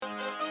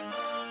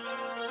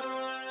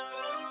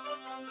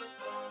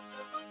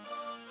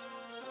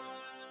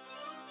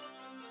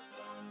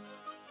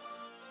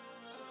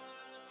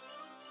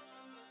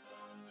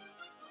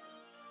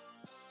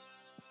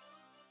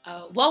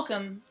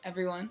Welcome,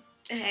 everyone.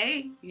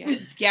 Hey.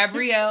 Yes,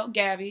 Gabrielle,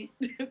 Gabby.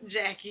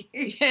 Jackie.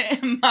 Yeah,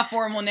 my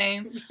formal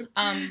name.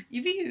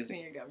 You be using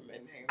your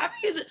government name. I'm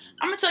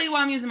gonna tell you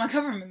why I'm using my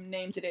government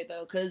name today,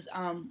 though, because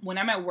when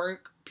I'm at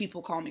work,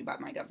 people call me by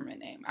my government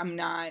name. I'm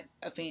not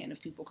a fan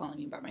of people calling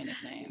me by my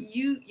nickname.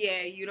 You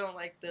don't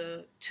like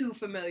the too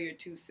familiar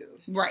too soon.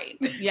 Right.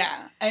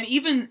 Yeah, and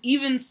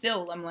even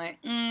still, I'm like,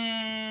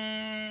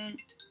 no.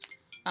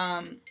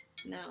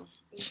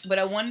 But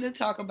I wanted to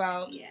talk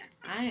about. Yeah,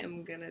 I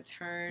am gonna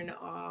turn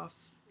off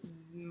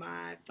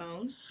my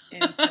phone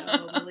and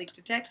tell Malik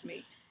to text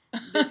me.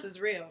 This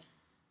is real.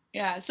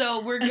 Yeah,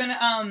 so we're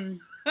gonna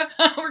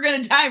we're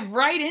gonna dive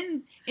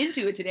right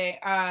into it today.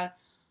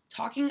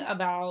 Talking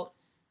about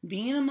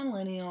being a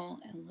millennial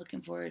and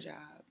looking for a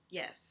job.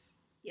 Yes,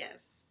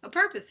 a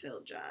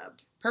purpose-filled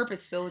job.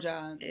 Purpose-filled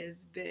job.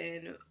 It's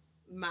been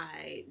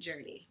my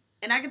journey,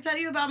 and I can tell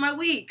you about my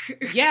week.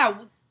 Yeah.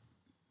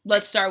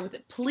 Let's start with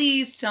it.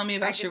 Please tell me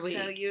about your week.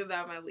 I can tell you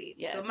about my week.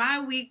 Yes. So my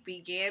week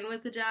began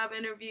with a job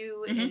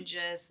interview and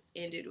just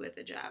ended with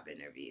a job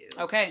interview.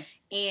 Okay.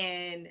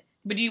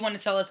 But do you want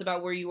to tell us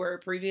about where you were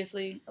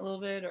previously a little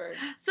bit, or?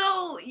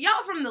 So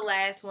y'all from the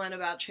last one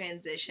about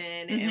transition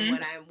and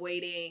what I'm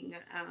waiting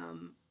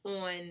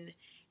on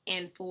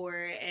and for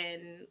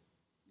and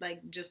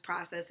like just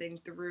processing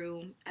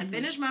through. I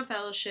finished my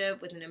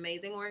fellowship with an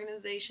amazing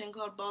organization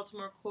called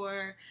Baltimore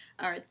Core,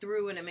 or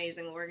through an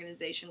amazing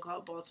organization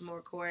called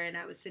Baltimore Core, and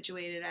I was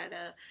situated at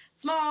a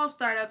small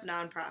startup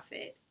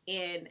nonprofit.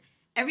 And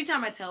every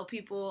time I tell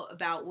people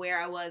about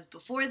where I was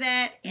before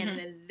that and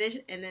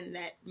then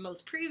that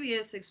most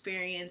previous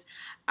experience,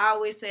 I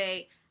always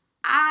say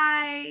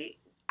I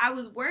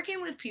was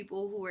working with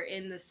people who were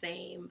in the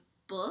same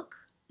book,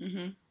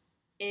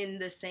 in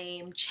the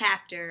same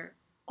chapter,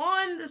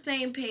 on the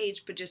same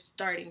page, but just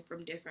starting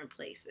from different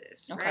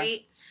places,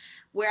 right?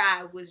 Where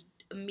I was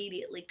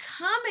immediately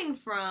coming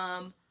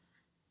from,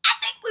 I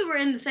think we were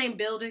in the same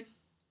building.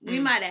 We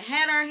might have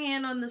had our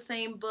hand on the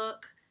same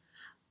book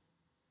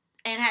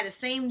and had the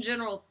same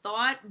general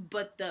thought,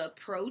 but the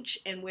approach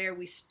and where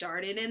we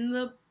started in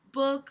the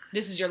book.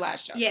 This is your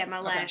last job? Yeah, my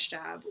last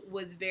job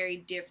was very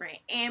different.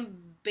 And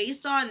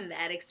based on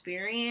that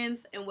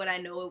experience and what I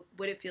know,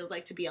 what it feels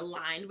like to be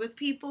aligned with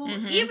people,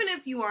 even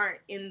if you aren't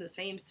in the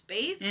same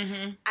space,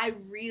 I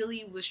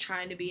really was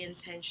trying to be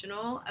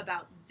intentional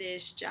about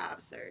this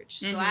job search.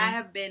 So I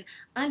have been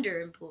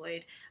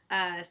underemployed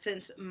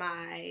since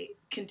my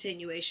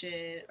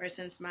continuation, or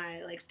since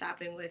my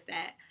stopping with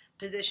that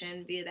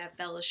position via that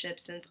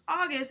fellowship since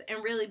August,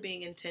 and really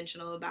being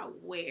intentional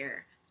about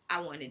where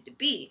I wanted to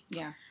be.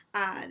 Yeah.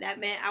 That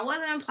meant I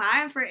wasn't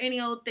applying for any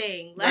old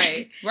thing.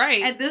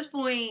 Right. At this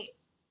point,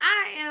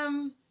 I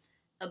am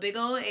a big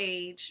old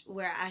age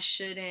where I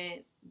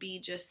shouldn't be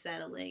just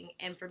settling.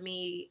 And for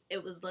me,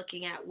 it was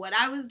looking at what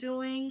I was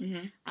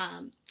doing,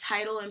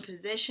 title and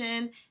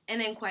position,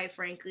 and then quite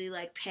frankly,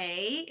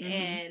 pay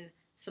and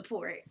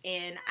support.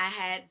 And I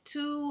had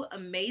 2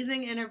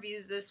 amazing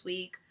interviews this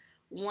week.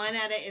 One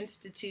at an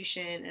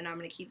institution, and I'm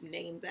going to keep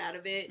names out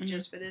of it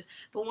just for this,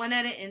 but one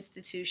at an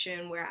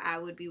institution where I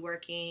would be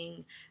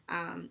working,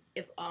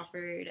 if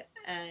offered,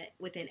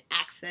 within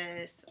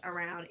access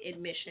around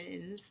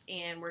admissions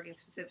and working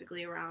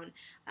specifically around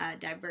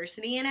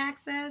diversity and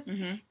access.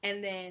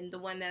 And then the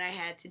one that I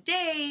had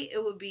today,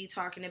 it would be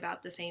talking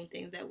about the same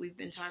things that we've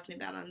been talking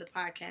about on the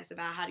podcast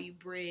about how do you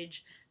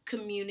bridge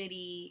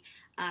community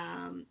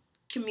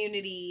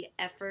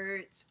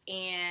efforts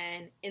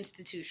and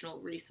institutional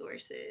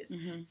resources.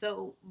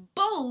 So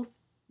both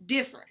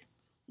different,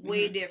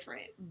 way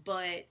different,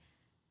 but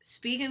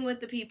speaking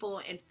with the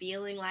people and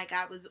feeling like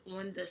I was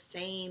on the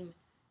same,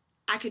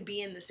 I could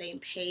be in the same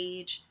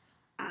page,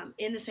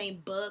 in the same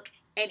book,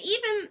 and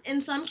even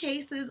in some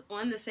cases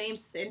on the same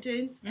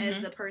sentence as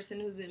the person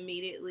who's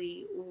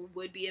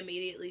would be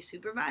immediately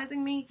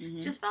supervising me,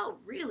 just felt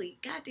really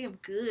goddamn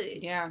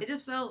good. Yeah. It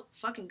just felt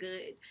fucking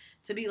good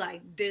to be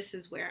like, this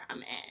is where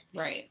I'm at.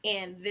 Right.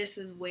 And this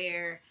is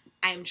where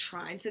I'm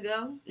trying to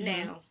go.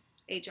 Now,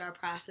 HR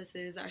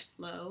processes are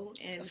slow,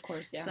 and of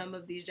course, yeah. Some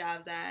of these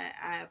jobs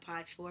I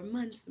applied for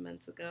months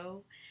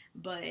ago,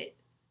 but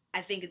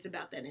I think it's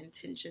about that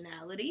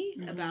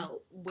intentionality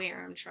about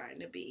where I'm trying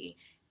to be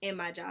in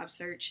my job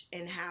search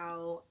and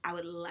how I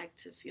would like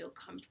to feel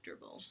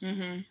comfortable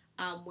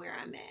where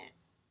I'm at.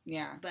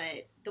 Yeah.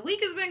 But the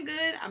week has been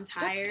good. I'm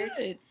tired. That's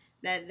good.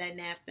 That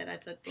nap that I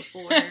took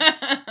before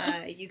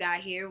you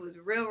got here was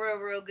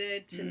real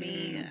good to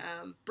me.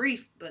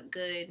 Brief, but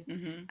good.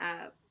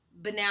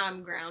 But now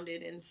I'm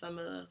grounded in some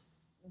of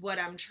what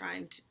I'm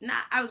trying to,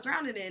 I was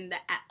grounded in the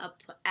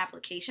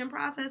application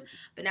process,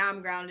 but now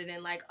I'm grounded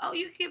in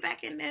you can get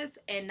back in this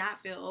and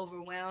not feel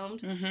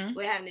overwhelmed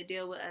with having to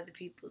deal with other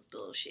people's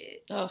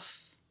bullshit. Oh,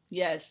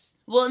 yes.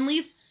 Well,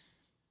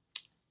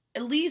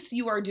 at least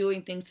you are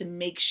doing things to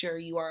make sure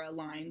you are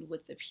aligned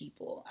with the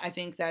people. I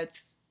think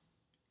that's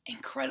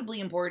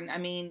incredibly important. I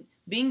mean,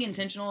 being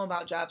intentional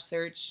about job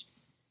search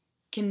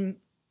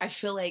I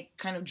feel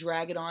kind of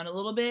drag it on a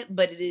little bit,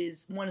 but it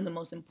is one of the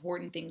most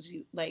important things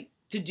you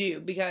to do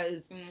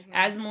because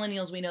as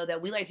millennials, we know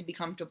that we like to be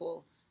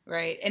comfortable,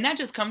 right? And not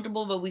just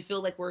comfortable, but we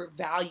feel like we're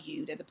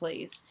valued at the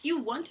place.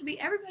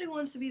 Everybody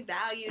wants to be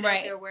valued right.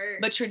 at their work.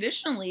 But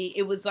traditionally,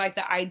 it was like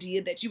the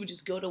idea that you would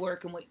just go to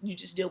work and you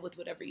just deal with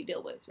whatever you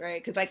deal with,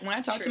 right? Because like when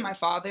I talked to my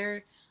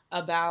father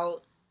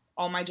about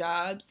all my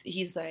jobs,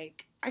 he's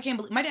like, I can't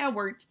believe my dad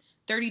worked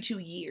 32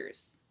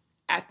 years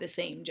at the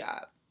same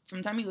job from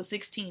the time he was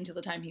 16 to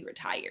the time he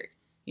retired,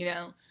 you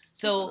know?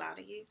 So that's a lot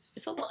of years.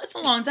 It's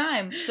a long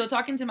time. So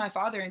talking to my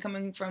father and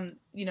coming from,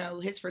 you know,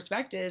 his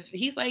perspective,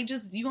 he's like,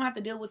 just, you don't have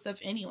to deal with stuff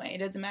anyway. It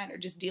doesn't matter.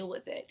 Just deal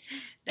with it.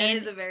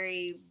 Is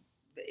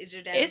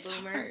your dad a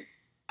boomer?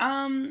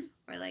 Hard.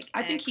 Or like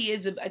I think he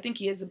is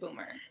a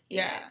boomer.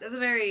 Yeah. That's a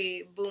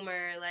very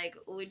boomer, like,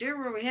 we did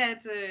what we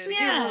had to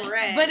yeah, do where we're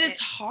at. But it's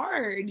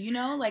hard, you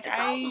know? Like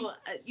I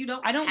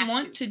don't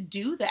want to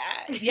do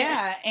that.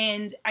 Yeah.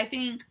 And I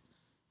think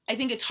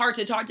it's hard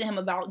to talk to him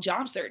about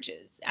job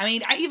searches. I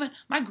mean,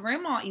 my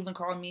grandma even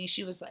called me.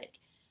 She was like,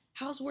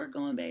 how's work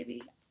going,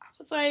 baby? I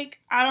was like,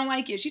 I don't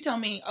like it. She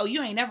told me, oh,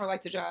 you ain't never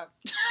liked a job.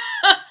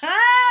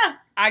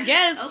 I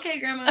guess.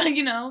 Okay, grandma.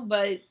 You know,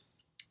 but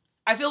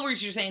I feel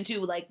what you're saying too.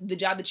 Like the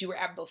job that you were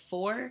at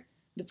before,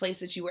 the place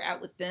that you were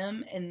at with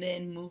them, and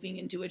then moving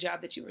into a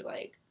job that you were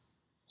like,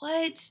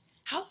 what?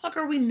 How the fuck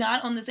are we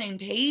not on the same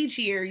page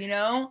here, you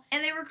know?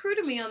 And they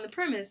recruited me on the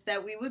premise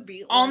that we would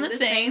be on the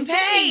same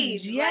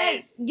page.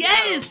 Yes. Like,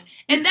 yes.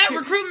 No. And that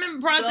recruitment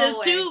process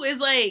too is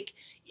like,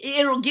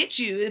 it'll get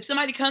you. If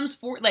somebody comes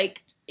for,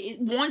 like,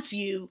 it wants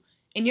you,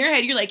 in your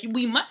head, you're like,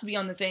 we must be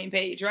on the same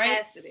page, right? It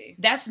has to be.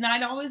 That's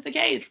not always the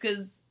case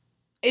because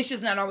it's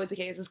just not always the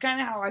case. It's kind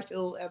of how I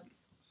feel at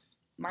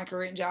my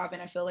current job,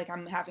 and I feel like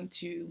I'm having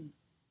to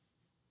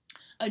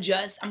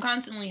adjust. I'm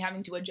constantly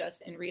having to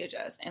adjust and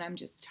readjust, and I'm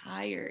just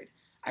tired.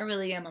 I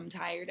really am. I'm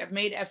tired. I've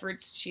made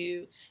efforts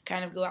to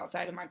kind of go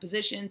outside of my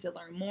position to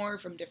learn more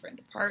from different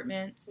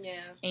departments. Yeah.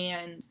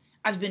 And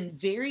I've been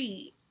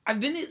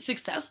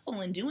successful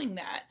in doing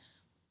that.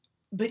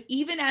 But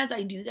even as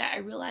I do that, I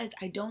realize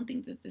I don't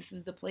think that this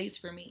is the place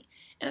for me.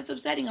 And it's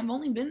upsetting. I've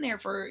only been there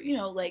for, you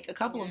know, like a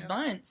couple of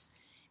months.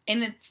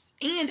 And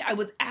I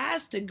was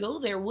asked to go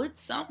there with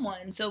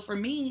someone. So for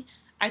me,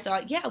 I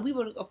thought, yeah,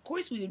 of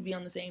course we would be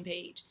on the same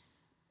page.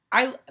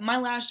 My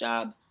last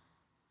job,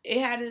 it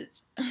had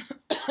its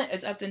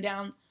ups and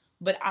downs,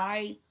 but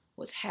I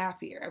was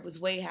happier. I was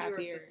way happier.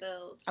 You were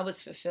fulfilled. I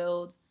was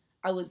fulfilled.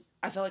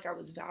 I felt like I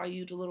was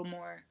valued a little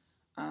more.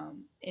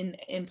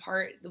 In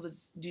part, it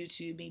was due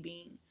to me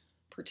being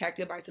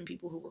protected by some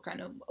people who were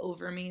kind of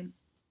over me.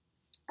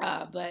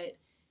 But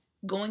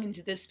going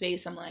into this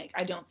space, I'm like,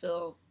 I don't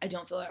feel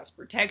as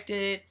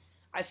protected.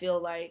 I feel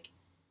like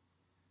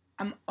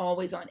I'm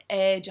always on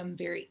edge. I'm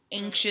very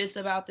anxious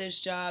about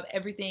this job.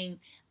 Everything.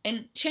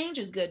 And change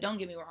is good. Don't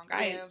get me wrong.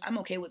 I'm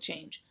okay with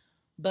change.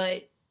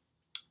 But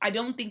I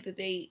don't think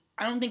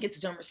it's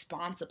done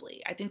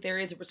responsibly. I think there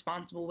is a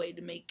responsible way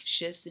to make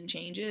shifts and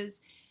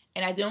changes.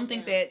 And I don't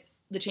think that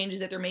the changes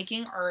that they're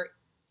making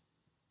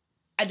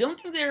I don't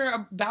think they're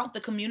about the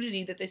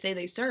community that they say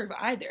they serve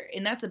either.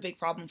 And that's a big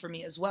problem for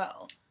me as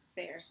well.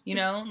 Fair. You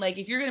know, like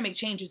if you're going to make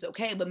changes,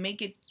 okay, but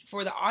make it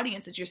for the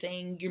audience that you're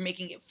saying you're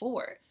making it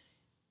for.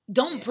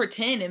 Don't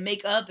pretend and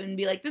make up and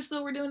be like, this is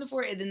what we're doing it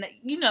for. And then,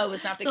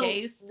 it's not the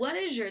case. What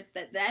is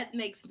that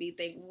makes me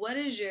think, what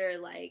is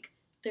your, like,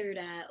 third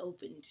eye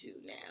open to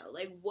now?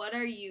 Like, what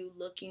are you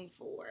looking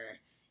for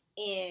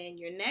in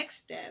your next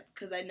step?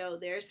 Because I know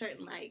there are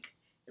certain, like,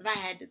 if I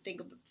had to think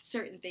of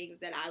certain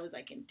things that I was,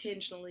 like,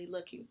 intentionally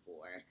looking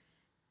for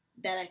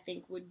that I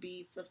think would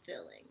be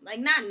fulfilling. Like,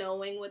 not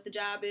knowing what the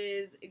job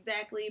is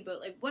exactly,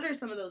 but, like, what are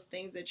some of those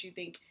things that you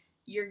think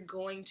you're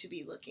going to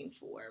be looking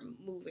for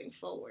moving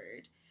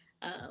forward?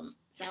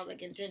 Sounds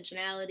like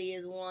intentionality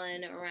is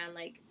one around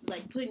like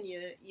putting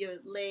your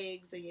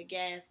legs and your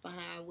gas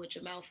behind what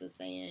your mouth is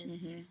saying.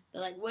 Mm-hmm.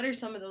 But like, what are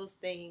some of those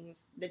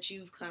things that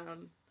you've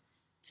come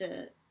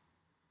to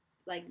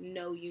like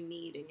know you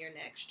need in your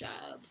next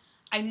job?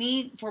 I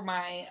need for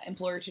my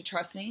employer to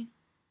trust me.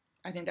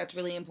 I think that's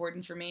really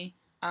important for me.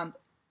 And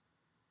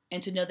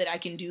to know that I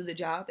can do the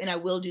job and I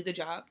will do the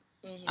job.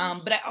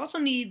 Mm-hmm. But I also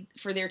need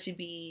for there to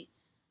be,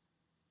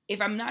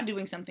 if I'm not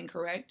doing something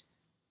correct,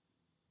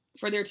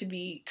 for there to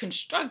be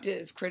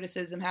constructive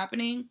criticism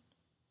happening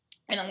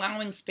and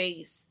allowing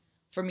space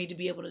for me to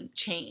be able to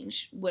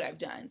change what I've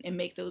done and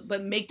make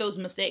those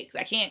mistakes.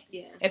 I can't,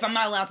 if I'm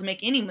not allowed to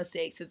make any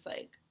mistakes, it's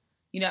like,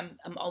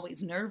 I'm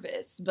always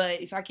nervous,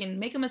 but if I can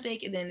make a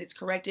mistake and then it's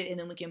corrected and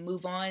then we can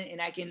move on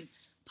and I can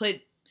put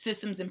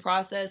systems in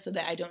process so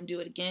that I don't do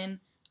it again,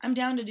 I'm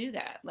down to do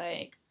that.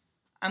 Like,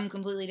 I'm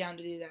completely down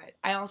to do that.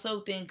 I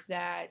also think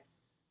that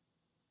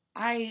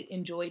I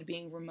enjoyed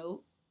being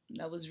remote.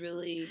 That was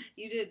really...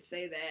 You did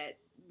say that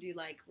you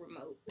like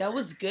remote work. That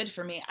was good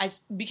for me.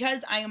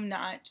 Because I am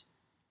not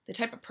the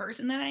type of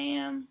person that I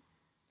am,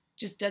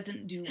 just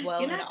doesn't do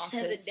well in an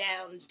office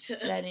down to...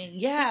 setting.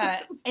 Yeah.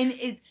 And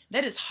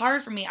that is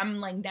hard for me. I'm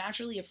like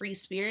naturally a free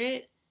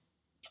spirit.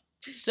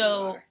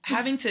 So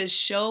having to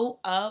show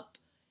up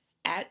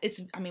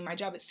my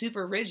job is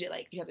super rigid.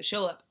 Like, you have to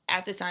show up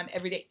at this time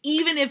every day.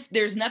 Even if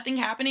there's nothing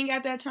happening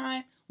at that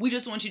time, we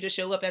just want you to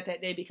show up at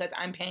that day because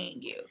I'm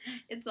paying you.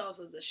 It's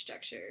also the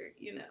structure,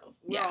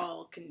 we're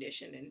all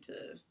conditioned into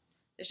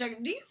the structure.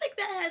 Do you think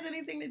that has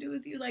anything to do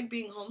with you, like,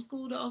 being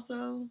homeschooled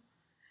also?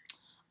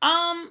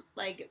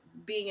 Like,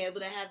 being able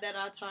to have that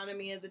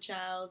autonomy as a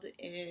child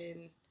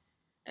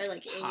or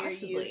like in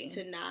possibly. your youth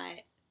to not,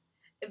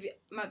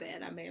 my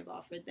bad, I may have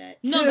offered that.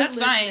 No, that's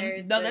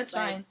fine. No, that's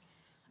fine.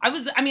 I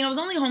was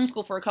only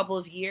homeschooled for a couple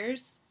of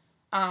years.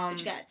 But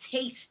you got a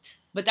taste.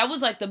 But that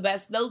was like the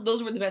best,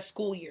 those were the best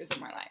school years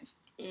of my life.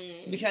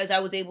 Because I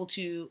was able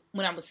to,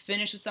 when I was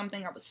finished with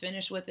something, I was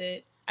finished with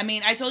it. I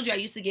mean, I told you I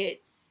used to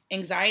get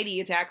anxiety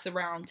attacks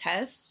around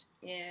tests.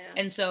 Yeah.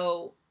 And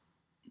so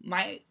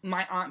my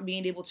aunt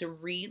being able to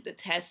read the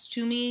test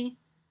to me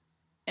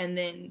and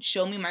then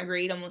show me my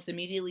grade almost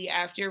immediately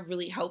after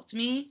really helped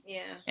me.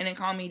 Yeah. And it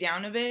calmed me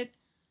down a bit.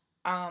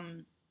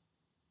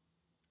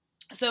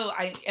 So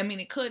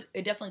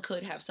it definitely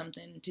could have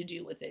something to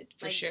do with it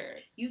for sure.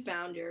 You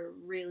found your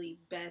really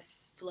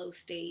best flow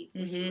state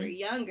when you were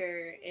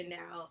younger, and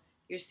now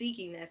you're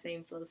seeking that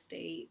same flow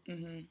state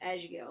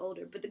as you get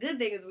older. But the good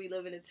thing is we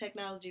live in a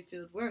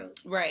technology-filled world,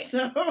 right?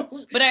 So,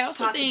 but I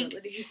also think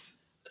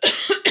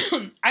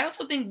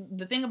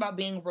the thing about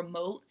being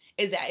remote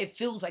is that it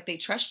feels like they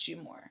trust you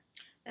more.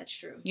 That's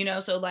true.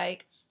 So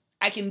like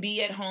I can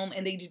be at home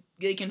and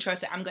they can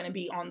trust that I'm going to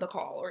be on the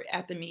call or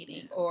at the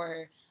meeting,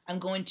 or I'm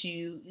going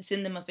to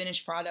send them a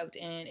finished product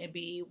and it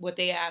be what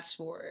they asked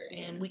for,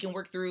 and we can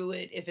work through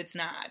it if it's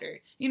not, or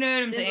you know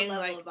what I'm saying? There's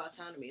a level of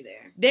autonomy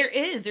there.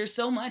 There's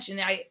so much, and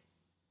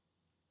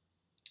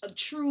of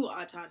true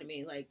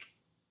autonomy, like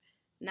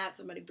not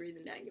somebody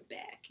breathing down your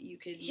back. You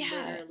can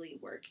literally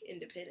work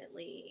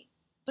independently.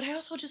 But I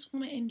also just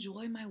want to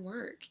enjoy my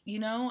work,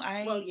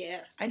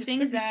 I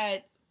think that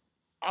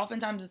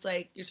oftentimes it's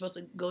like you're supposed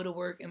to go to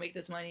work and make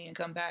this money and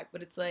come back,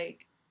 but it's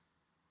like,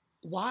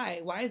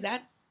 why? Why is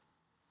that?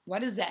 Why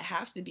does that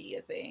have to be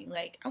a thing?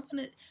 Like,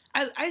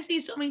 I see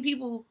so many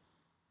people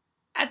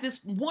at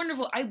this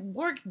wonderful,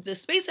 the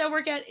space I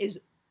work at is,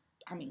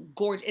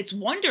 gorgeous. It's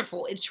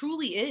wonderful. It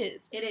truly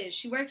is. It is.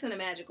 She works in a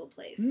magical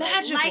place.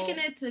 Magical. Like, liken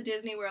it to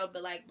Disney World,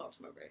 but like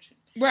Baltimore version.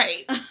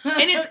 Right.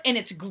 and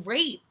it's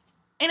great.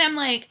 And I'm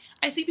like,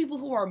 I see people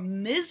who are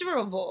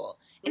miserable.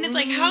 And it's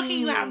like, how can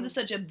you have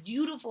such a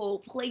beautiful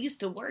place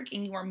to work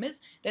and you are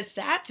that's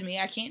sad to me.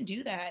 I can't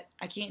do that.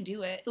 I can't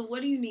do it. So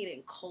what do you need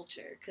in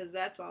culture? Because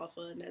that's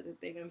also another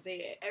thing I'm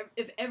saying.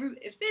 If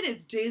it is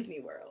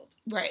Disney World.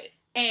 Right.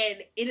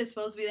 And it is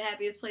supposed to be the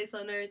happiest place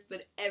on earth,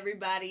 but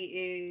everybody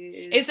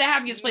is... It's the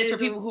happiest place for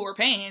people who are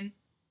paying.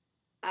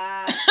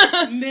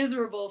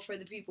 Miserable for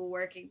the people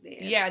working there.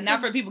 Yeah, not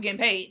for people getting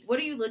paid.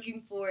 What are you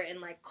looking for in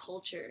like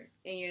culture,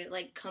 in your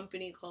like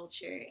company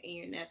culture, in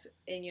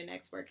your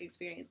next work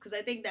experience? Because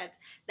I think that's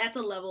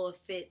a level of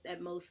fit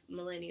that most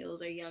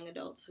millennials or young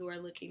adults who are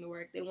looking to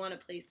work, they want a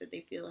place that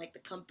they feel like the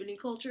company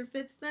culture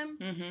fits them.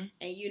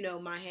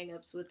 And my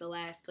hangups with the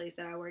last place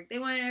that I worked, they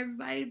wanted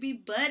everybody to be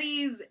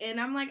buddies,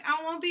 and I'm like, I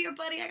don't want to be your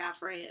buddy. I got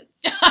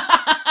friends.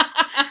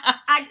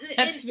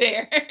 That's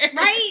fair.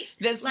 Right?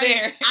 That's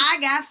fair. I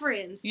got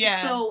friends. Yeah.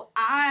 So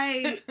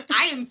I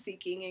am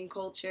seeking in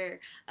culture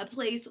a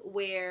place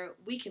where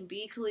we can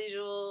be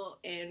collegial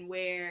and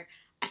where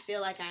I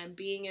feel like I'm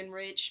being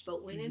enriched,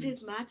 but when it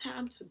is my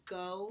time to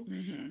go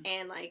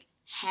and like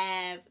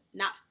have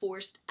not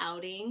forced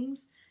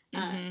outings,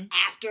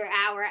 after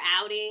hour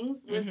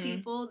outings with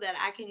people, that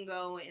I can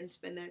go and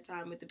spend that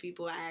time with the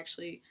people I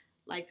actually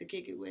like to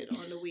kick it with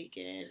on the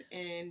weekend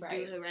and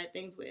do the right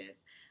things with.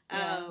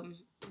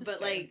 But fair.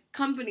 Like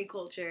company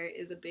culture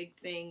is a big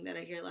thing that I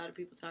hear a lot of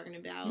people talking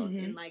about,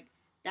 and like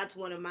that's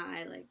one of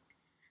my like,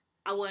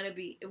 I want to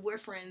be, if we're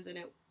friends and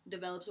it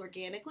develops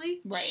organically,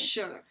 right?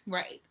 Sure,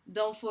 right.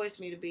 Don't force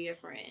me to be a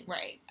friend,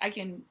 right? I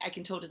can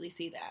totally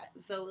see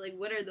that. So like,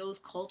 what are those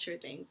culture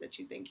things that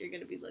you think you're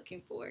gonna be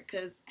looking for?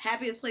 Because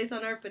happiest place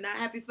on earth, but not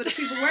happy for the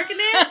people working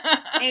there,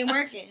 ain't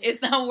working.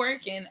 It's not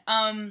working.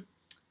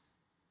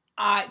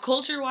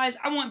 Culture-wise,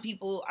 I want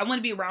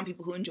to be around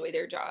people who enjoy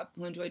their job,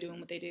 who enjoy doing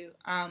what they do.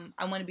 I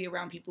want to be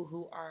around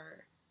people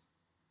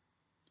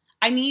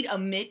I need a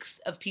mix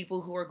of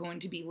people who are going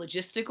to be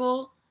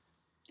logistical,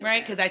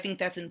 right? Because I think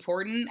that's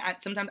important.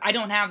 Sometimes I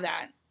don't have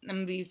that. I'm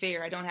going to be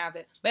fair. I don't have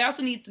it. But I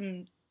also need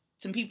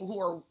some people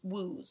who are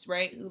woos,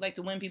 right? Who like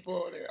to win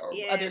people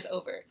or others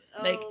over.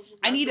 Like,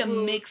 I need a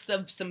mix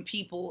of some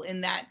people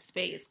in that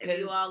space. If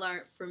you all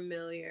aren't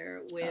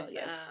familiar with...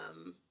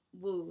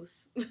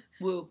 woos.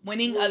 Woo.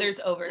 Winning others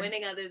over.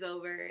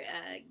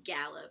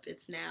 Gallup.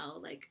 It's now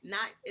like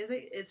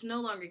it's no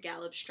longer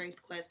Gallup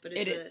Strength Quest, but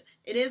it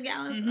is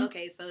Gallup?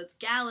 Okay, so it's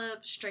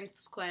Gallup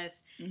Strengths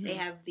Quest. They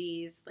have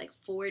these like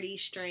 40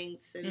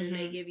 strengths, and then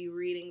they give you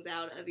readings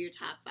out of your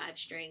top 5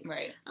 strengths.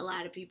 Right. A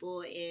lot of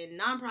people in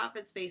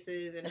nonprofit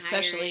spaces and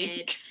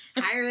especially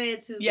higher ed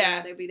too,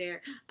 they'll be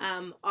there,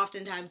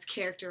 oftentimes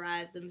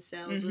characterize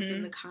themselves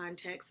within the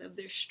context of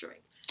their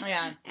strengths.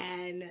 Yeah.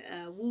 And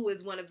woo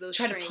is one of those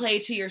strengths. Play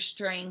to your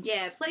strengths.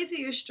 Yeah, play to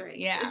your strengths.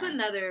 Yeah. It's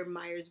another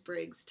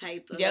Myers-Briggs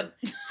type of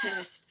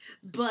test,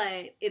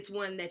 but it's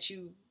one that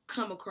you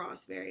come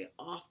across very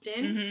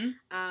often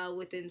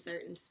within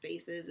certain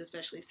spaces,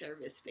 especially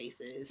service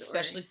spaces.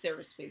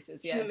 Service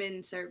spaces, yes.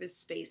 Human service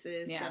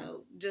spaces. Yeah.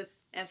 So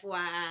just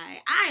FYI,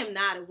 I am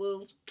not a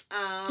woo,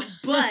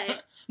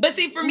 but... But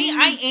see, for me,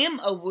 I am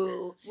a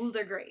woo. Woos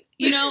are great.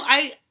 You know,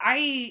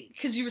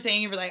 because you were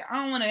saying, you were like, I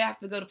don't want to have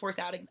to go to forced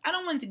outings. I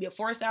don't want it to be a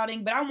forced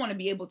outing, but I want to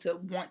be able to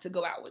want to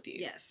go out with you.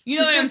 Yes. You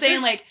know what I'm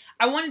saying? Like,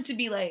 I want it to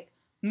be like,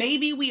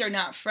 maybe we are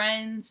not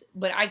friends,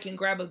 but I can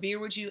grab a beer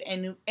with you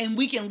and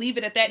we can leave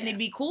it at that and it'd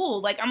be cool.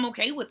 Like, I'm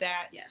okay with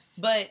that. Yes.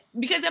 But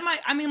because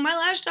my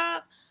last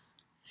job,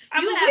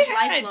 you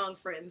have lifelong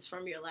friends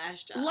from your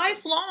last job.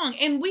 Lifelong.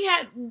 And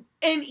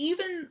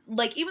even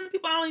the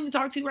people I don't even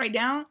talk to right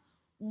now,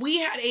 we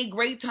had a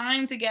great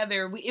time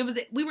together. We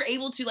were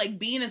able to like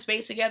be in a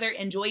space together,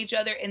 enjoy each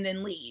other, and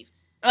then leave.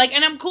 Like,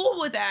 and I'm cool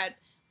with that.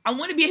 I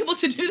want to be able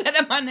to do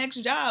that at my next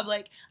job.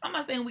 Like, I'm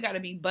not saying we got to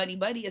be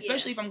buddy,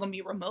 especially if I'm going to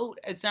be remote.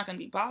 It's not going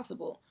to be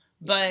possible.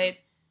 But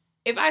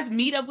if I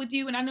meet up with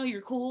you and I know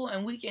you're cool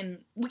and we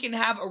can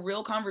have a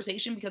real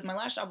conversation, because my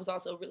last job was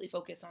also really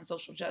focused on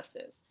social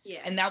justice.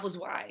 Yeah. And that was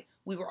why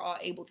we were all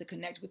able to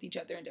connect with each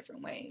other in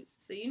different ways.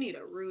 So you need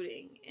a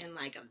rooting and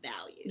like a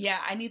value. Yeah,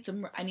 I need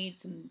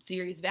some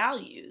serious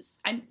values.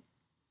 I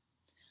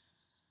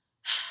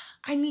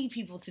need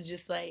people to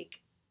just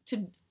like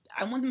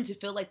I want them to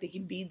feel like they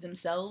can be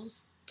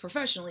themselves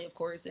professionally, of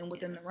course, and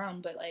within the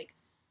realm, but like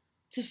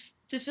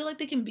to feel like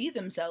they can be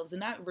themselves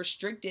and not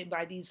restricted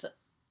by these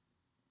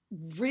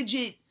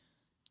rigid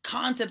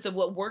concepts of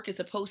what work is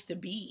supposed to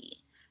be.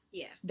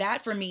 Yeah.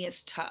 That for me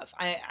is tough.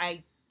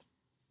 I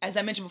as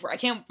I mentioned before, I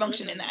can't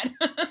function in that.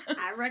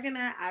 I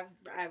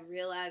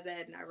realize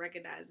that and I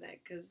recognize that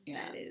because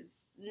that is,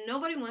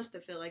 nobody wants to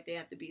feel like they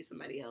have to be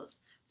somebody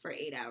else for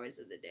 8 hours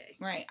of the day.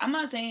 Right. I'm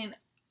not saying,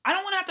 I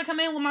don't want to have to come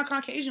in with my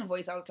Caucasian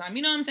voice all the time.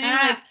 You know what I'm saying?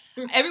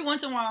 Like, every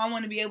once in a while, I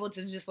want to be able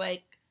to just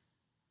like,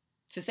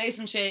 to say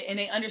some shit and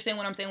they understand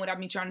what I'm saying without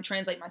me trying to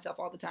translate myself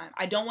all the time.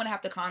 I don't want to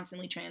have to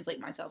constantly translate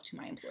myself to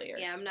my employer.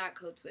 Yeah, I'm not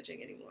code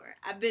switching anymore.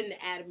 I've been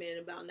adamant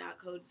about not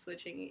code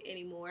switching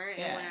anymore.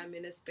 And when I'm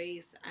in a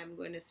space, I'm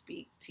going to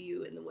speak to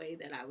you in the way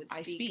that I would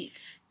speak.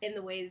 In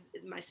the way,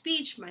 my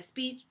speech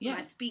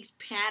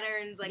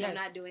patterns, like I'm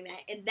not doing that.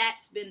 And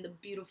that's been the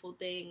beautiful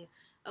thing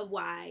of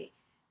why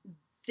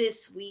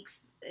this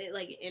week's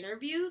like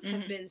interviews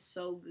have been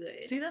so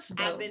good. See, that's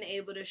dope. I've been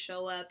able to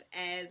show up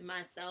as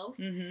myself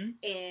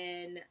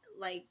and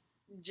like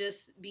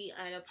just be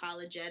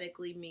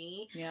unapologetically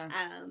me. Yeah.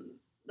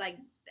 Like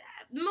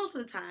most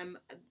of the time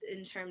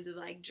in terms of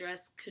like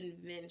dress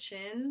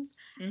conventions,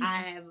 I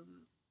have,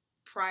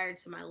 prior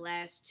to my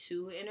last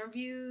 2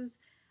 interviews,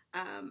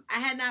 I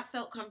had not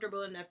felt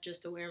comfortable enough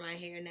just to wear my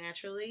hair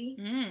naturally.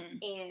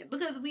 And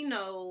because we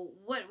know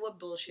what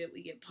bullshit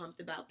we get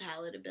pumped about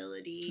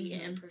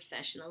palatability and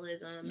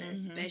professionalism,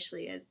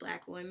 especially as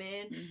Black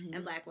women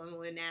and Black women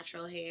with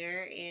natural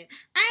hair. And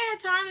I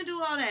ain't had time to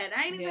do all that.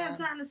 I ain't even had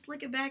time to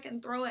slick it back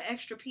and throw an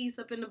extra piece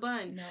up in the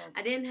bun. No.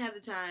 I didn't have the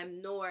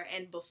time,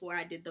 and before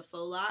I did the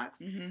faux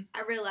locks,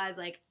 I realized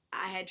like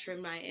I had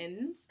trimmed my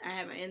ends. I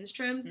had my ends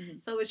trimmed,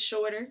 so it's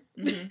shorter.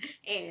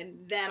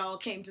 And that all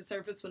came to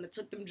surface when I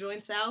took them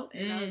joints out.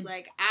 And I was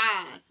like,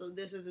 so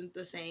this isn't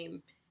the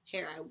same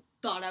hair I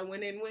thought I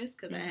went in with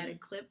because I had it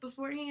clipped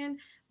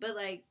beforehand. But,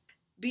 like,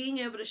 being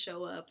able to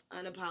show up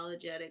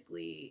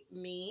unapologetically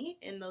me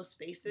in those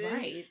spaces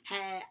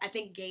I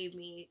think gave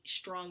me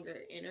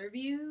stronger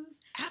interviews.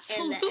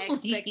 Absolutely. And the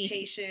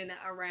expectation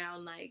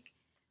around, like,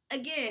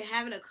 again,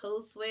 having a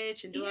code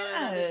switch and doing all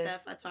that other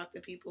stuff I talk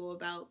to people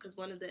about, because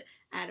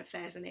I had a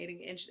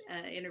fascinating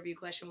interview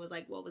question was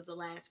like, what was the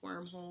last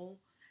wormhole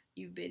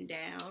you've been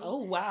down?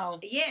 Oh, wow.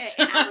 Yeah,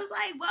 and I was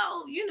like,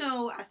 well,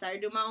 I started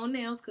doing my own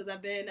nails because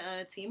I've been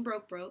Team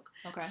Broke.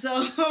 Okay.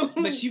 So,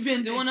 but you've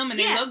been doing them and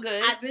they look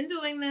good. I've been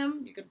doing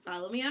them. You can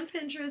follow me on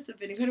Pinterest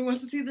if anybody wants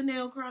to see the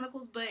Nail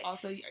Chronicles. But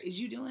also, is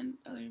you doing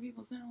other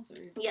people's nails?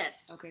 Or?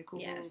 Yes. Okay, cool.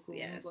 Yes, cool.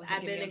 Yes.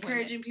 I've been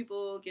encouraging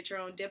people get your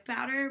own dip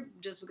powder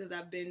just because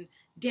I've been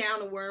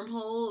down a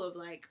wormhole of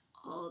like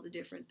all the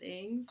different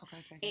things.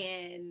 Okay.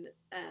 And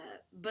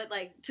but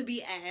like to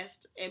be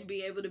asked and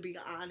be able to be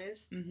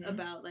honest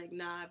about like,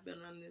 I've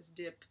been on this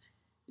dip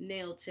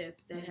nail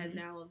tip that has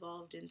now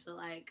evolved into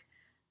like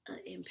an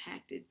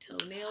impacted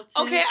toenail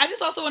tip. Okay, I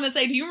just also want to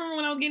say, do you remember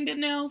when I was getting dip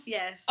nails?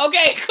 Yes.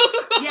 Okay, cool.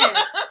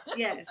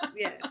 Yes.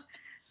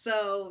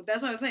 So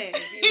that's what I'm saying.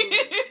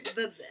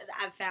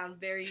 I found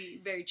very,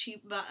 very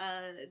cheap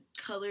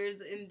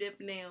colors in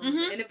dip nails.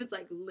 And if it's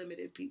like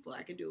limited people,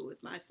 I can do it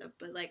with my stuff.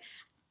 But like,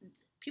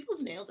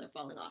 people's nails are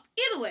falling off.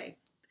 Either way,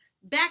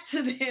 back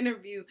to the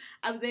interview,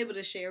 I was able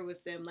to share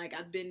with them, like,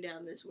 I've been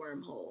down this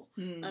wormhole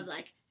of,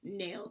 like,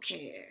 nail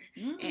care.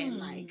 And,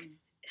 like,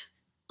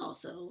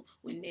 also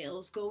when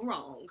nails go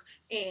wrong.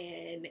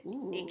 And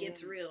it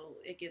gets real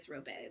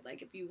bad.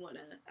 Like, if you want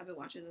to, I've been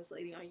watching this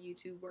lady on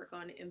YouTube work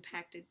on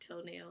impacted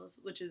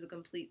toenails, which is a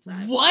complete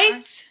sidebar.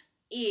 What?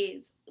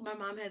 is my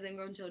mom has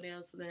ingrown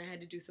toenails, so then I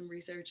had to do some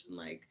research on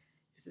like,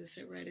 is this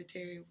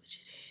hereditary? Which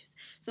it is.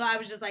 So I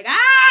was just like,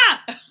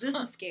 this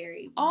is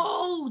scary.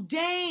 Oh,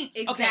 dang.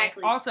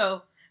 Exactly. Okay,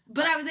 also.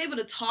 But I was able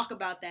to talk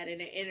about that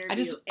in an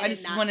interview. I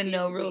just want to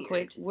know real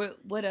quick, what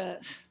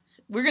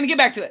we're gonna get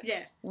back to it.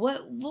 Yeah.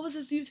 What was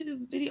this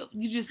YouTube video?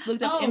 You just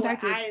looked up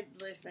Impacted. I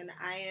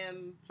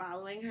am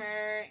following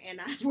her, and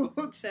I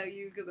will tell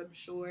you because I'm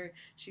sure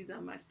she's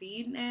on my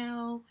feed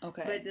now.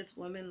 Okay. But this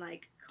woman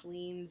like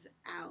cleans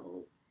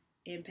out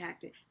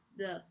Impacted.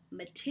 The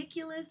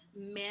meticulous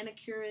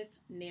manicurist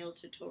nail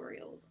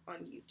tutorials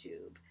on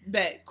YouTube.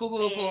 Bet.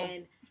 Cool.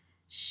 And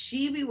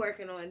she be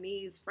working on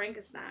these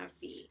Frankenstein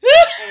feet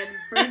and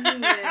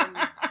bringing them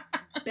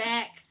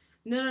back.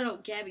 No,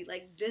 Gabby,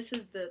 like, this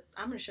is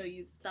I'm going to show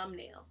you the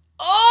thumbnail.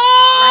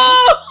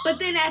 Oh! Right? But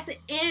then at the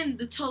end,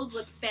 the toes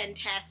look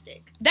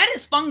fantastic. That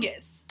is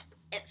fungus.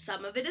 And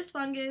some of it is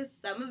fungus.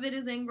 Some of it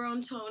is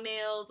ingrown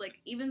toenails. Like,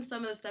 even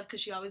some of the stuff,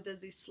 because she always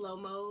does these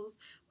slow-mos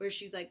where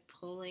she's, like,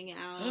 pulling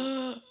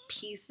out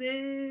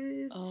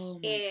pieces. Oh,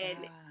 my and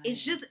God.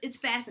 It's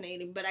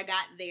fascinating. But I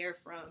got there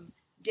from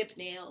dip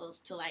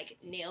nails to like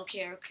nail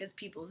care because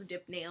people's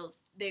dip nails,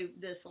 the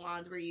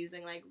salons were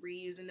using like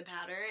reusing the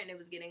powder and it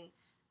was getting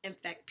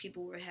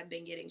people have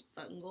been getting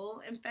fungal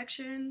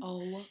infections.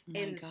 Oh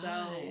my God.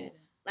 So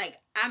like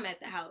I'm at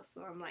the house,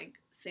 so I'm like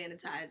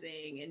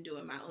sanitizing and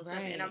doing my own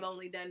stuff, and I've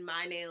only done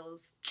my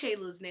nails,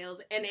 Kayla's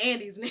nails, and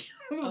Andy's nails.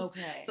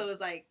 Okay. So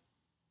it's like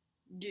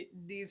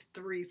these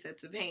 3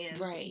 sets of hands.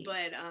 Right.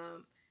 But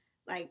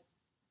like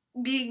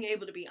being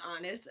able to be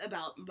honest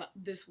about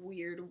this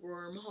weird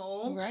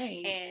wormhole,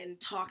 right, and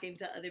talking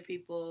to other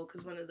people,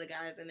 because one of the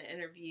guys in the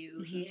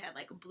interview, he had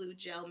like a blue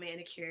gel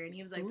manicure, and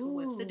he was like, so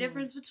what's the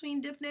difference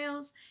between dip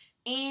nails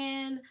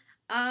and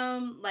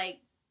like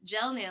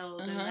gel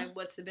nails, and like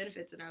what's the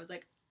benefits? And I was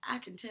like, I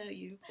can tell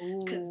you,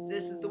 because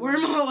this is the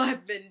wormhole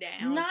I've been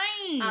down.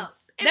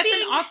 Nice. That's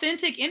an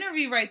authentic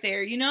interview right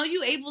there. You know,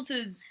 you able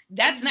to.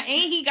 That's not,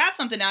 and he got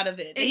something out of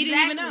it that he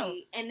didn't even know.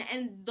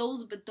 And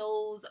those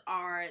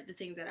are the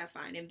things that I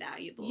find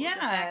invaluable. Yeah, the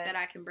fact that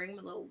I can bring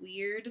little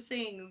weird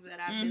things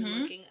that I've been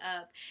looking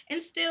up,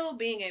 and still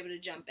being able to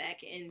jump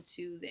back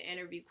into the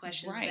interview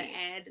questions that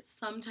add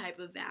some type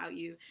of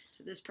value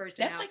to this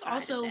person. That's like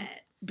also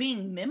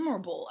being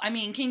memorable. I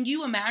mean, can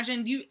you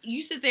imagine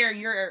you sit there,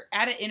 you're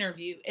at an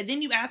interview, and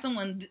then you ask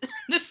someone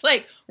this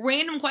like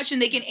random question,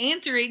 they can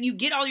answer it, you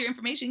get all your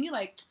information, you're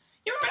like,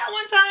 you remember that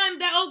one time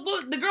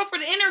that the girl for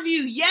the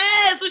interview?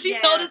 Yes, what she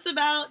told us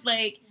about.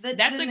 Like,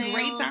 that's a nails,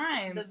 great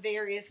time. The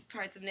various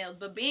parts of nails,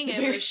 but being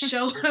able to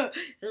show up,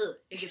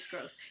 it gets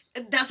gross.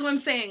 That's what I'm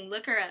saying.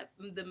 Look her up.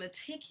 The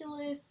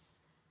meticulous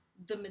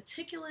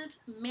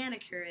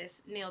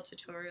manicurist nail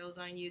tutorials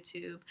on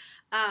YouTube.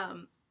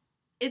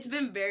 It's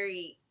been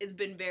very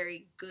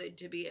good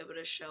to be able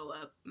to show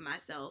up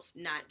myself,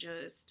 not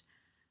just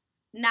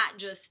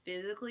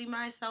physically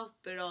myself,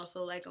 but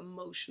also like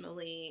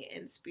emotionally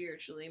and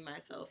spiritually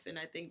myself. And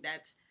I think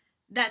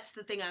that's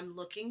the thing I'm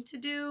looking to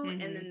do.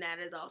 And then that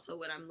is also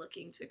what I'm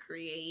looking to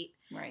create,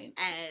 right,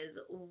 as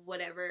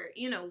whatever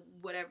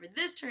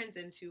this turns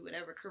into,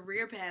 whatever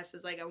career path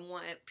is. Like, I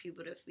want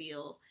people to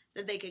feel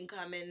that they can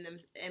come in them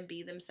and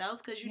be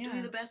themselves, because you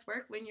do the best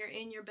work when you're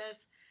in your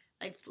best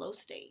like flow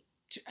state.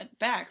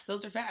 Facts.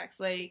 Those are facts.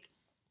 Like,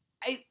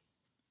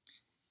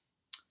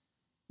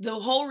 the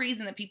whole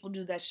reason that people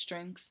do that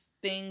strengths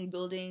thing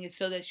building is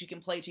so that you can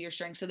play to your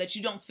strengths, so that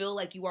you don't feel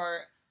like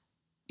you're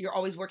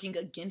always working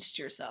against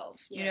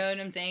yourself. You know what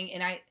I'm saying?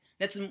 And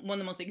that's one of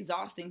the most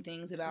exhausting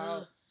things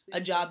about a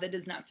job that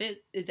does not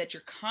fit, is that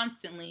you're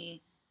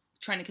constantly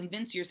trying to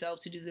convince yourself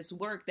to do this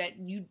work that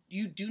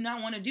you do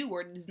not want to do,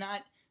 or it is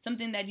not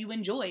something that you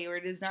enjoy, or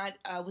it is not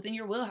within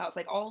your wheelhouse,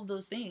 like all of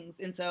those things.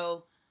 And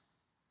so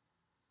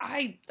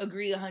I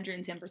agree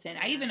 110%.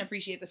 I even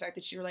appreciate the fact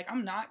that you're like,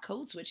 I'm not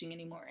code switching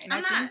anymore. And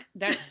I think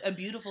that's a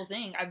beautiful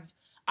thing.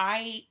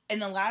 In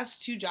the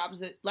last 3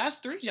 jobs,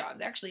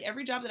 actually,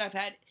 every job that I've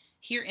had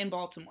here in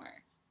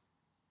Baltimore,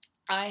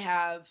 I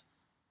have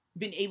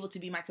been able to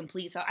be my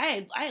complete self.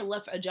 I had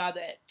left a job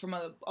from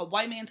a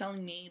white man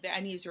telling me that I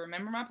needed to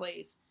remember my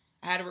place.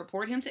 I had to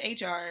report him to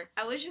HR.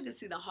 I wish you could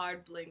see the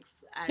hard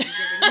blinks I'm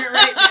giving her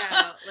right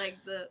now. Like,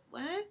 the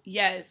what?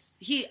 Yes.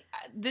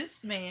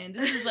 This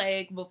is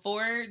like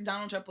before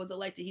Donald Trump was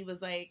elected. He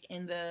was like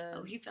in the...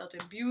 Oh, he felt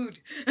imbued.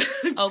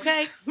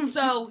 Okay.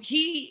 So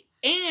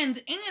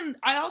and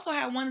I also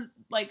had one,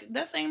 like,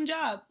 that same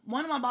job.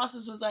 One of my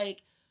bosses was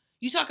like,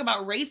 you talk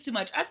about race too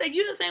much. I said,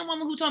 you the same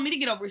woman who told me to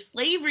get over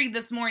slavery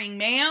this morning,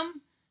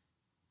 ma'am.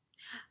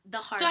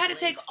 So I had to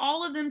take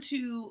all of them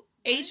to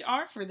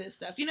HR for this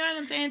stuff. You know what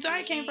I'm saying? So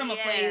I came from a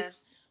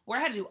place where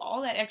I had to do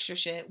all that extra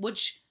shit,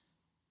 which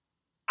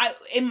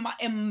in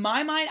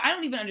my mind, I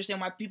don't even understand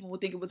why people would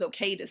think it was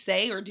okay to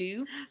say or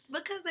do.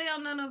 Because they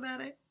don't know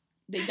about it.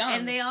 They don't.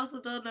 And they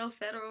also don't know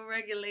federal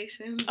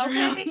regulations.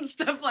 Okay.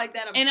 Stuff like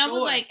that.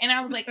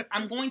 I was like,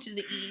 I'm going to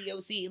the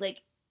EEOC.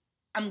 Like,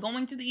 I'm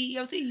going to the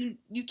EEOC.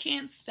 You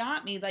can't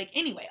stop me. Like,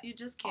 anyway. You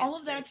just can't. All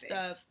of that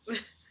stuff.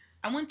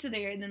 I went to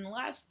there, and then the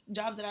last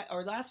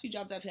few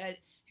jobs I've had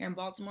here in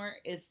Baltimore,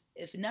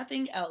 if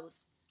nothing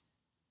else,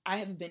 I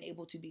have been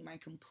able to be my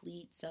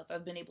complete self.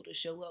 I've been able to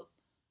show up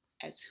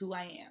as who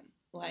I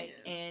am,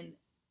 and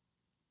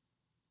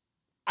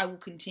I will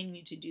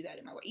continue to do that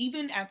in my work.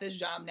 Even at this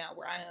job now,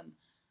 where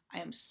I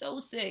am so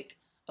sick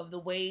of the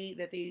way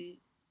that they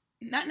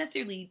not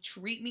necessarily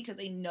treat me, because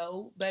they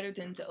know better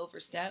than to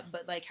overstep,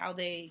 but like how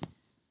they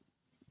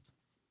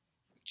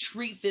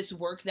treat this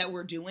work that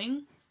we're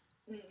doing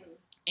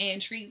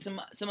and treat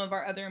some of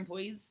our other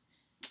employees.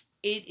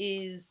 It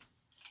is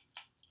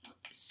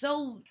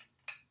so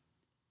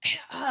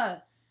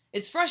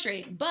it's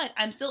frustrating, but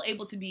I'm still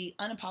able to be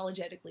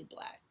unapologetically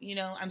Black. You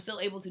know, I'm still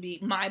able to be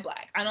my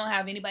Black. I don't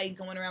have anybody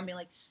going around being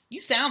like,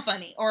 you sound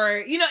funny, or,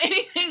 you know,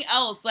 anything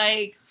else.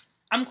 Like,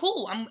 I'm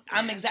cool.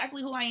 I'm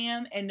exactly who I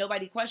am, and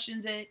nobody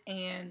questions it,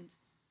 and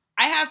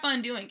I have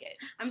fun doing it.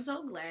 I'm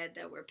so glad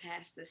that we're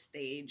past the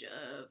stage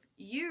of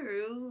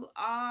you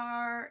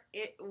are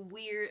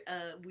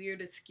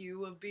weird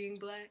askew of being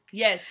Black.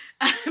 Yes.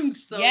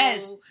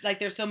 Yes. Like,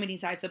 there's so many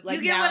types of, like,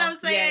 you get now, what I'm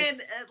saying?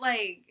 Yes.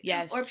 Like,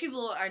 yes. Or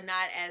people are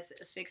not as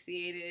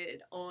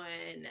asphyxiated on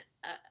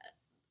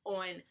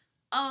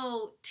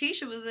oh,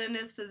 Tisha was in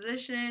this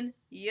position.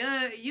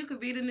 Yeah, you could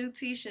be the new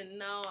Tisha.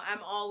 No, I'm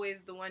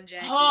always the one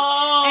Jackie.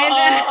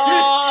 I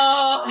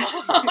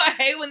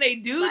hate when they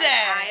do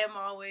that. I am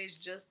always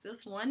just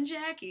this one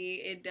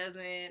Jackie. It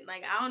doesn't,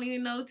 like, I don't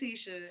even know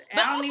Tisha.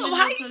 But also,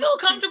 how do you feel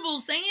comfortable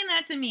saying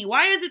that to me?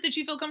 Why is it that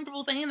you feel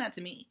comfortable saying that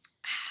to me?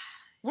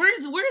 Where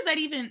does that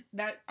even,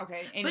 that,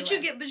 okay, anyway. But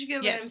you get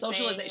what I'm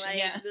socialization,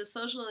 saying. Like, the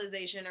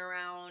socialization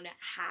around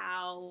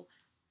how,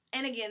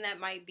 and again, that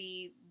might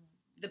be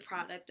the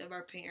product of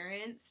our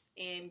parents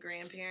and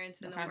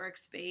grandparents in the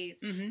workspace,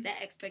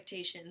 the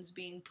expectations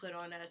being put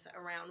on us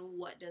around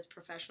what does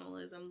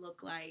professionalism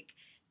look like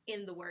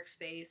in the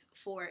workspace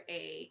for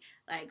a,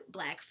 like,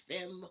 Black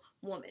femme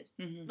woman.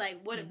 Like,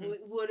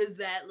 what does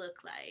that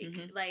look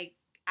like? Like,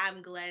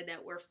 I'm glad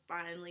that we're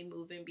finally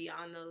moving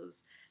beyond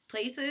those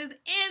places,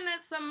 and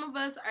that some of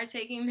us are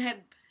taking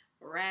that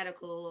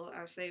radical,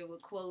 I say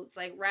with quotes,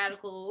 like,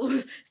 radical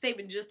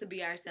statement just to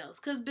be ourselves.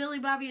 Because Billy,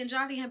 Bobby, and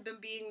Johnny have been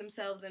being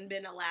themselves and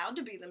been allowed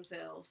to be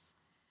themselves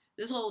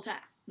this whole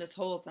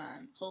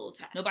time.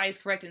 Nobody's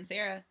correcting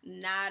Sarah.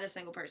 Not a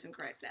single person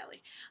corrects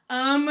Sally.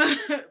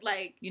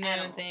 Like, you know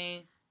what I'm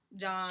saying?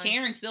 John.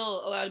 Karen's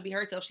still allowed to be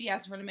herself. She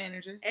asked for the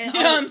manager. And,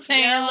 you know what I'm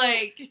saying?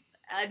 Like,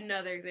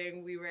 another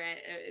thing, we were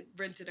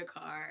rented a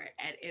car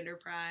at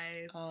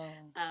Enterprise.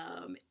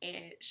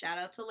 And shout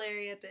out to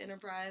Larry at the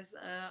Enterprise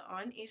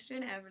on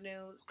Eastern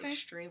Avenue. Okay.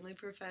 Extremely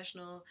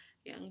professional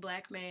young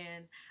Black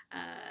man.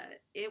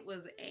 It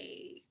was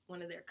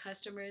one of their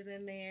customers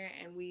in there,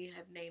 and we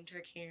have named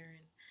her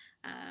Karen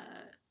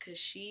because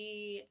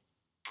she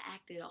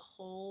acted a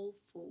whole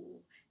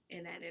fool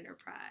in that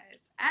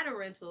Enterprise. I had a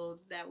rental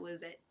that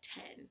was at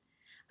 10.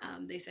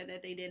 They said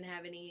that they didn't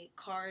have any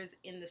cars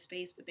in the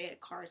space, but they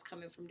had cars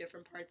coming from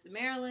different parts of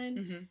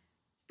Maryland.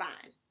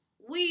 Fine.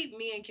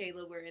 Me and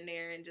Kayla were in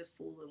there and just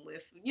fooling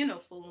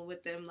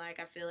with them. Like,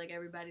 I feel like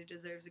everybody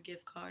deserves a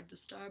gift card to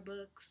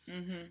Starbucks.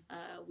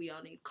 We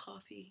all need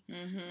coffee.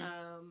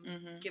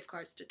 Gift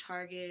cards to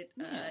Target.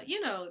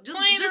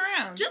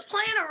 Just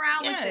playing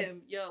around with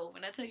them. Yo,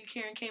 when I tell you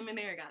Karen came in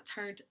there and got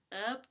turned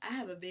up, I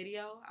have a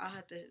video. I'll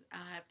have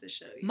to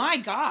show you. My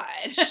God.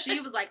 She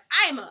was like,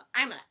 I'm a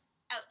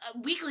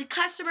weekly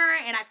customer,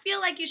 and I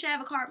feel like you should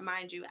have a car.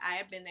 Mind you, I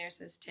have been there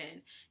since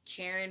 10.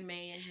 Karen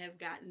may have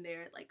gotten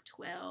there at like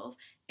 12,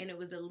 and it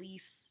was at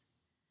least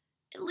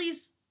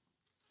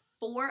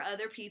 4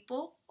 other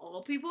people,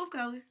 all people of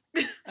color,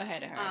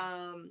 ahead of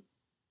her.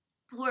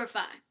 Who are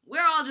fine.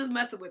 We're all just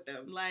messing with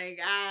them.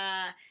 Like,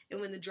 and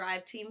when the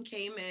drive team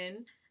came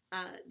in,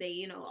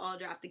 they, all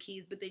drop the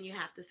keys, but then you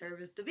have to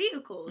service the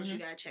vehicles. You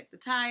gotta check the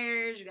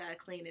tires, you gotta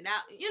clean it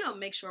out,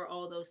 make sure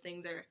all those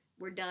things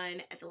were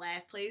done at the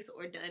last place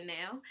or done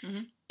now.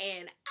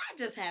 And I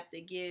just have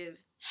to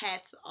give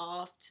hats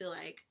off to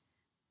like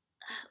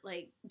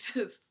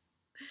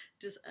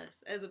just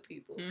us as a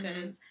people,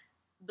 because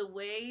the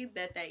way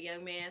that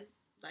young man,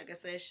 like I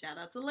said, shout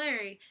out to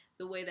Larry,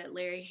 the way that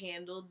Larry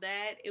handled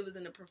that, it was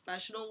in a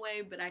professional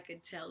way, but I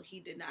could tell he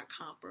did not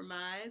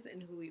compromise in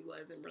who he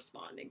was in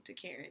responding to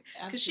Karen.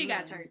 Because she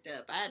got turned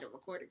up. I had to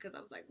record it because I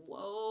was like,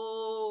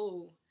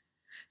 whoa,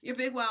 you're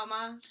big wild,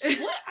 Ma.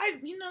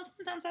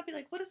 Sometimes I'd be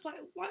like,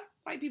 why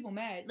white people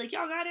mad? Like,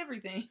 y'all got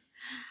everything.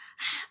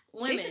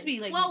 Women. They just be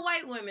like, well,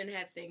 white women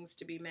have things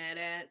to be mad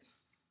at,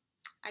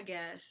 I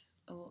guess.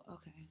 Oh,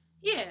 okay.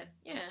 Yeah,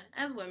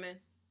 as women.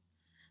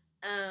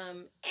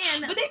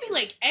 But they be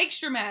like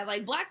extra mad.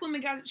 Like, Black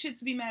women got shit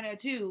to be mad at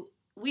too.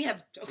 We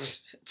have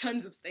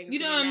tons of things. You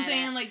know what I'm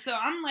saying? Like, so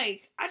I'm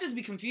like, I just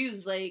be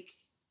confused. Like,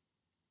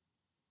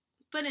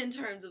 but in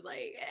terms of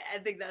like, I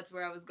think that's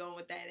where I was going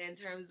with that. In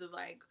terms of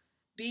like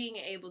being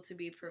able to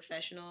be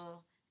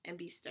professional and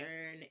be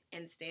stern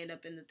and stand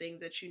up in the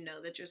things that you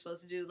know that you're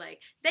supposed to do. Like,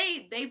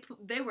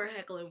 they were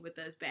heckling with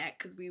us back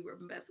because we were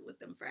messing with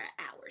them for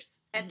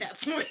hours. At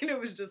that point, it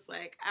was just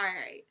like, all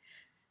right.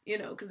 you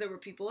know, because there were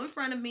people in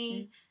front of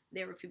me,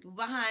 there were people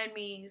behind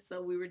me,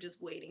 so we were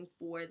just waiting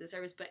for the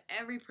service. But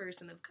every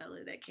person of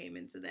color that came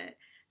into that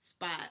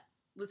spot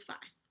was fine,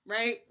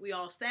 right? We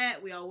all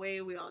sat, we all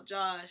waited, we all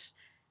joshed.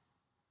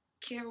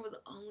 Karen was the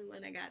only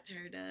one that got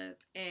turned up,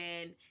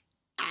 and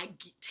I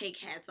take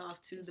hats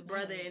off to the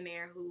brother in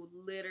there who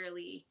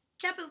literally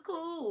kept us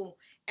cool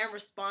and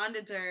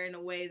responded to her in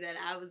a way that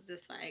I was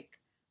just like,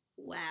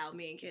 wow.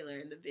 Me and Kayla are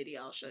in the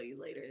video, I'll show you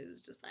later. It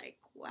was just like,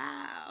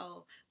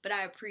 wow. But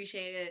I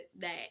appreciated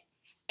that.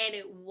 And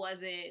it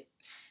wasn't,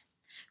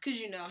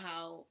 because you know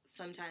how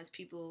sometimes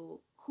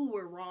people who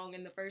were wrong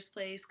in the first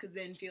place could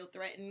then feel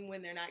threatened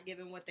when they're not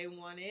given what they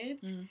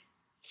wanted. Mm-hmm.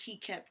 He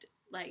kept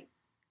like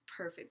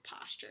perfect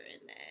posture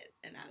in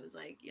that, and I was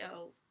like,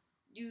 yo,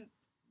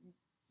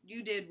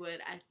 you did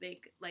what I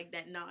think, like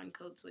that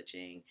non-code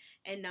switching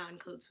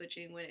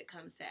when it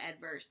comes to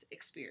adverse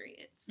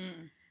experience.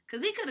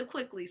 Because he could have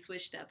quickly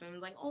switched up and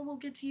was like, oh, we'll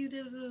get to you,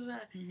 da da da da.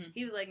 Mm-hmm.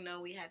 He was like,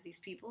 no, we have these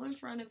people in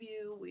front of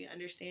you, we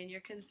understand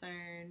your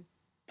concern,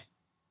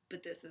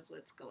 but this is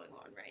what's going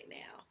on right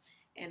now.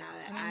 And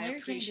I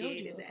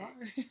appreciated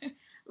that.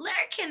 Larry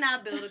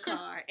cannot build a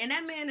car. And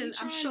that man is,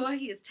 I'm sure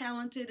he is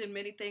talented in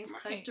many things.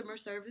 Right. Customer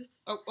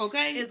service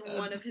is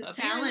one of his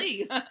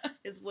talents.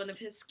 Is one of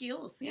his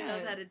skills. Yeah. He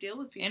knows how to deal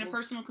with people.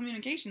 Interpersonal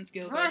communication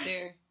skills right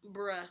there.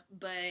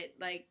 But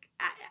like,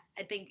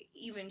 I think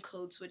even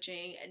code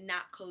switching and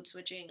not code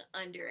switching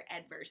under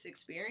adverse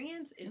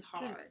experience is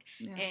hard.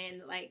 Yeah.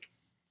 And like,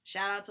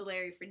 shout out to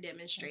Larry for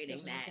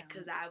demonstrating that.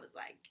 Because I was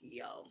like,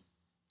 yo,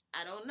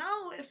 I don't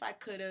know if I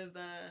could have...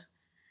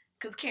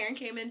 Because Karen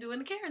came in doing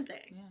the Karen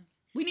thing. Yeah.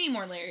 We need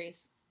more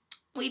Larrys.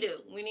 We do.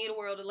 We need a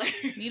world of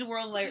Larrys. Need a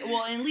world of Larrys.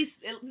 Well, at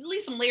least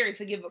some Larrys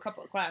to give a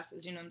couple of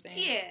classes, you know what I'm saying?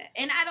 Yeah.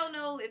 And I don't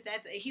know if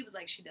that's... He was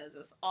like, she does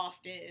this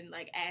often,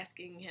 like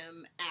asking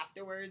him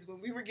afterwards when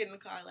we were getting in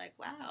the car, like,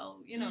 wow,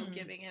 you know,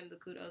 giving him the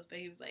kudos. But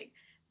he was like,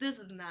 this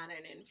is not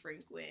an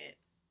infrequent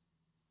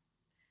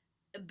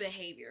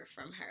behavior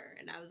from her.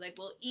 And I was like,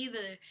 well,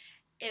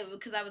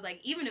 because I was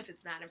like, even if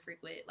it's not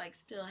infrequent, like,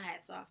 still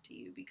hats off to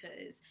you,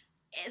 because...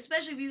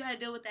 Especially if you gotta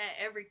deal with that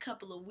every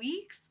couple of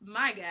weeks.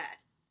 My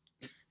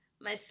God.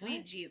 My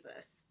sweet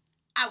Jesus.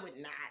 I would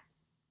not.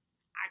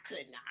 I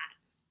could not.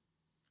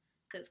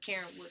 Because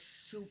Karen was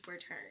super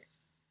turned.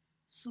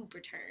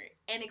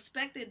 And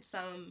expected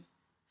some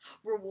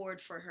reward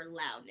for her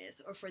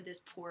loudness or for this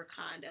poor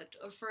conduct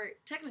or for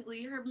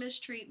technically her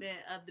mistreatment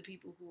of the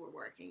people who were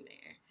working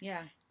there.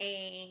 Yeah.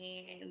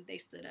 And they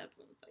stood up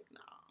and was like,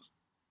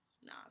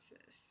 nah,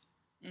 sis.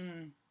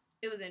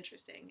 It was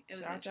interesting.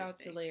 Shouts out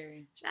to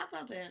Larry. Shouts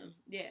out to him.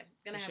 Yeah.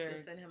 Gonna have to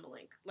send him a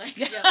link. Like,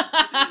 yo,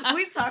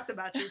 we talked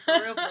about you for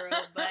real,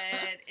 but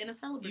in a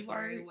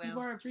celebratory way. You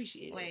are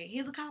appreciated. Wait,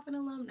 he's a Coppin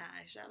alumni.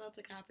 Shout out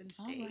to Coppin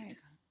State. All right.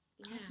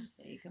 Coppin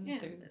State coming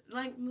through.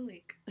 Like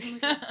Malik.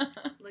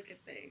 Look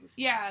at things.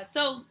 Yeah.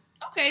 So,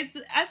 okay.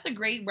 So that's a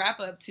great wrap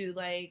up to,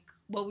 like,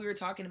 what we were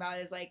talking about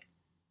is, like,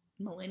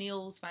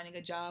 millennials finding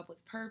a job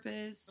with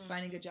purpose,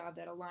 finding a job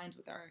that aligns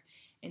with our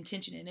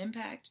intention and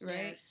impact,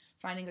 right? Yes.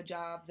 Finding a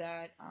job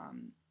that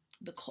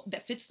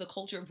that fits the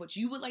culture of what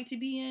you would like to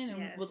be in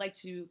and would like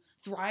to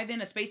thrive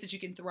in, a space that you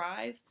can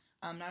thrive,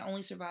 not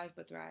only survive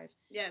but thrive.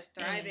 Yes,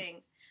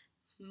 thriving.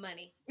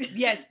 Money.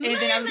 Yes, and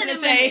then I was going to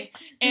say,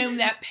 and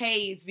that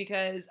pays,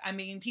 because, I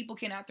mean, people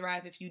cannot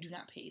thrive if you do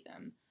not pay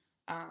them.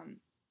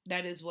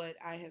 That is what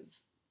I have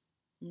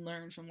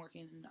learned from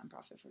working in a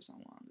nonprofit for so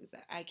long, is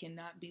that I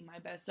cannot be my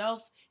best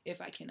self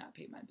if I cannot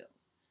pay my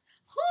bills.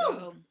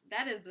 So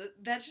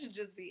that should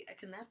just be, I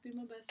cannot be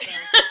my best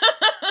self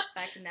if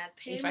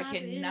I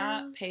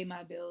cannot pay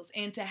my bills.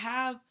 And to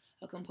have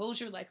a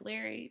composure like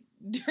Larry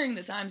during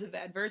the times of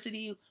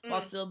adversity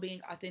while still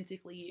being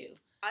authentically you.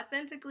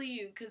 Authentically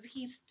you, because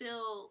he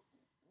still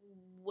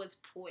was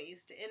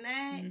poised in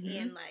that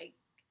and like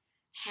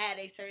had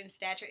a certain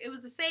stature. It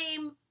was the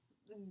same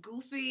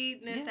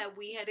goofiness that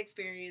we had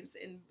experienced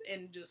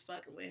in just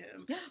fucking with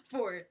him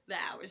for the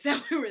hours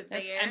that we were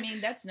there.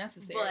 That's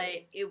necessary.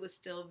 But it was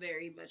still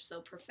very much so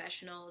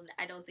professional.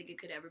 I don't think it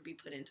could ever be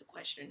put into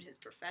question his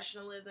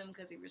professionalism,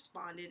 because he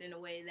responded in a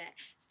way that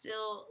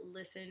still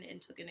listened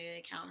and took into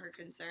account her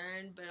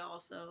concern, but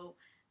also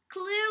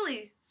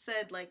clearly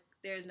said, like,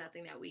 there's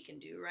nothing that we can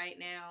do right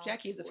now.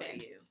 Jackie's a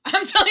fan.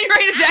 I'm telling you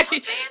right now,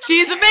 Jackie.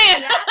 She's a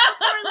fan.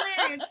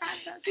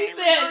 She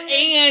said,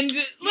 and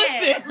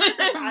listen.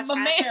 I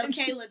tried to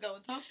tell Kayla, go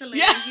talk to Larry.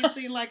 Yeah. He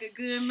seemed like a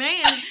good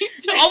man.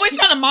 He's always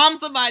trying to mom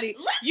somebody.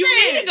 Listen. You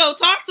need to go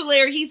talk to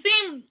Larry. He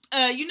seemed,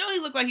 he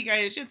looked like he got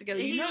his shit together.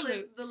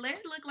 The Larry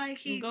looked like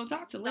he. Go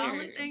talk to Larry.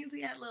 The only things,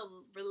 he had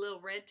little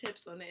red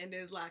tips on the end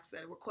of his locks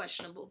that were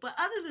questionable. But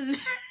other than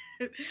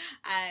that,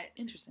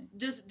 interesting.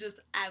 Just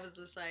I was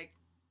just like,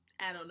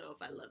 I don't know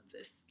if I love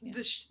this Yeah.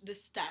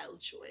 this style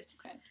choice.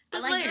 Okay. I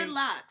like good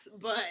locks,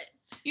 but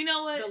you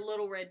know what? The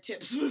little red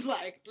tips was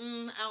like,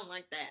 I don't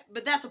like that.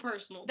 But that's a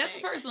personal That's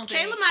thing. a personal thing.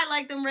 Kayla might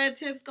like them red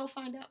tips. Go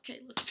find out,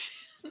 Kayla.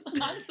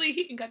 Honestly,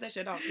 he can cut that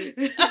shit off too.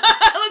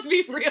 Let's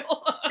be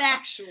real.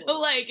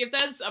 Factual. Like, if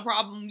that's a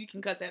problem, you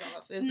can cut that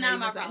off. It's not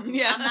my problem.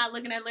 Yeah. I'm not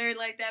looking at Larry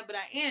like that, but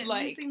I am.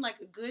 Like, he seemed like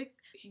a good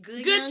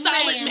young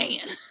solid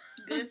man.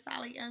 Good,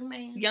 solid young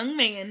man.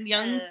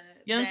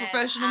 Young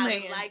professional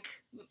man. Like,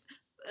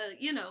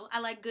 I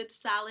like good,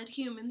 solid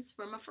humans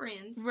for my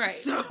friends. Right.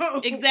 So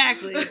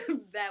exactly.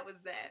 That was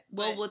that.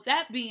 Well, with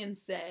that being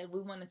said,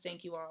 we want to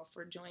thank you all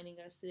for joining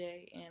us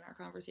today in our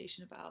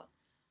conversation about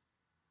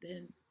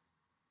the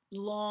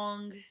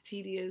long,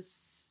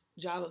 tedious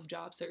job of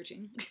job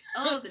searching.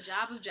 Oh, the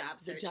job of job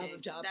searching. The job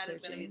of job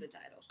searching. That is going to be the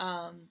title.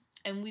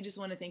 And we just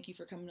want to thank you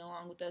for coming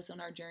along with us on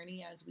our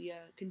journey as we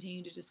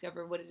continue to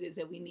discover what it is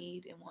that we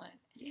need and want.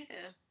 Yeah.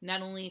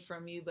 Not only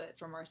from you, but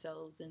from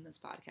ourselves in this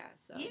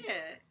podcast. So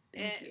yeah.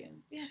 Thank you.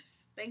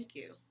 Yes. Thank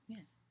you. Yeah.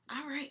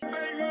 All right.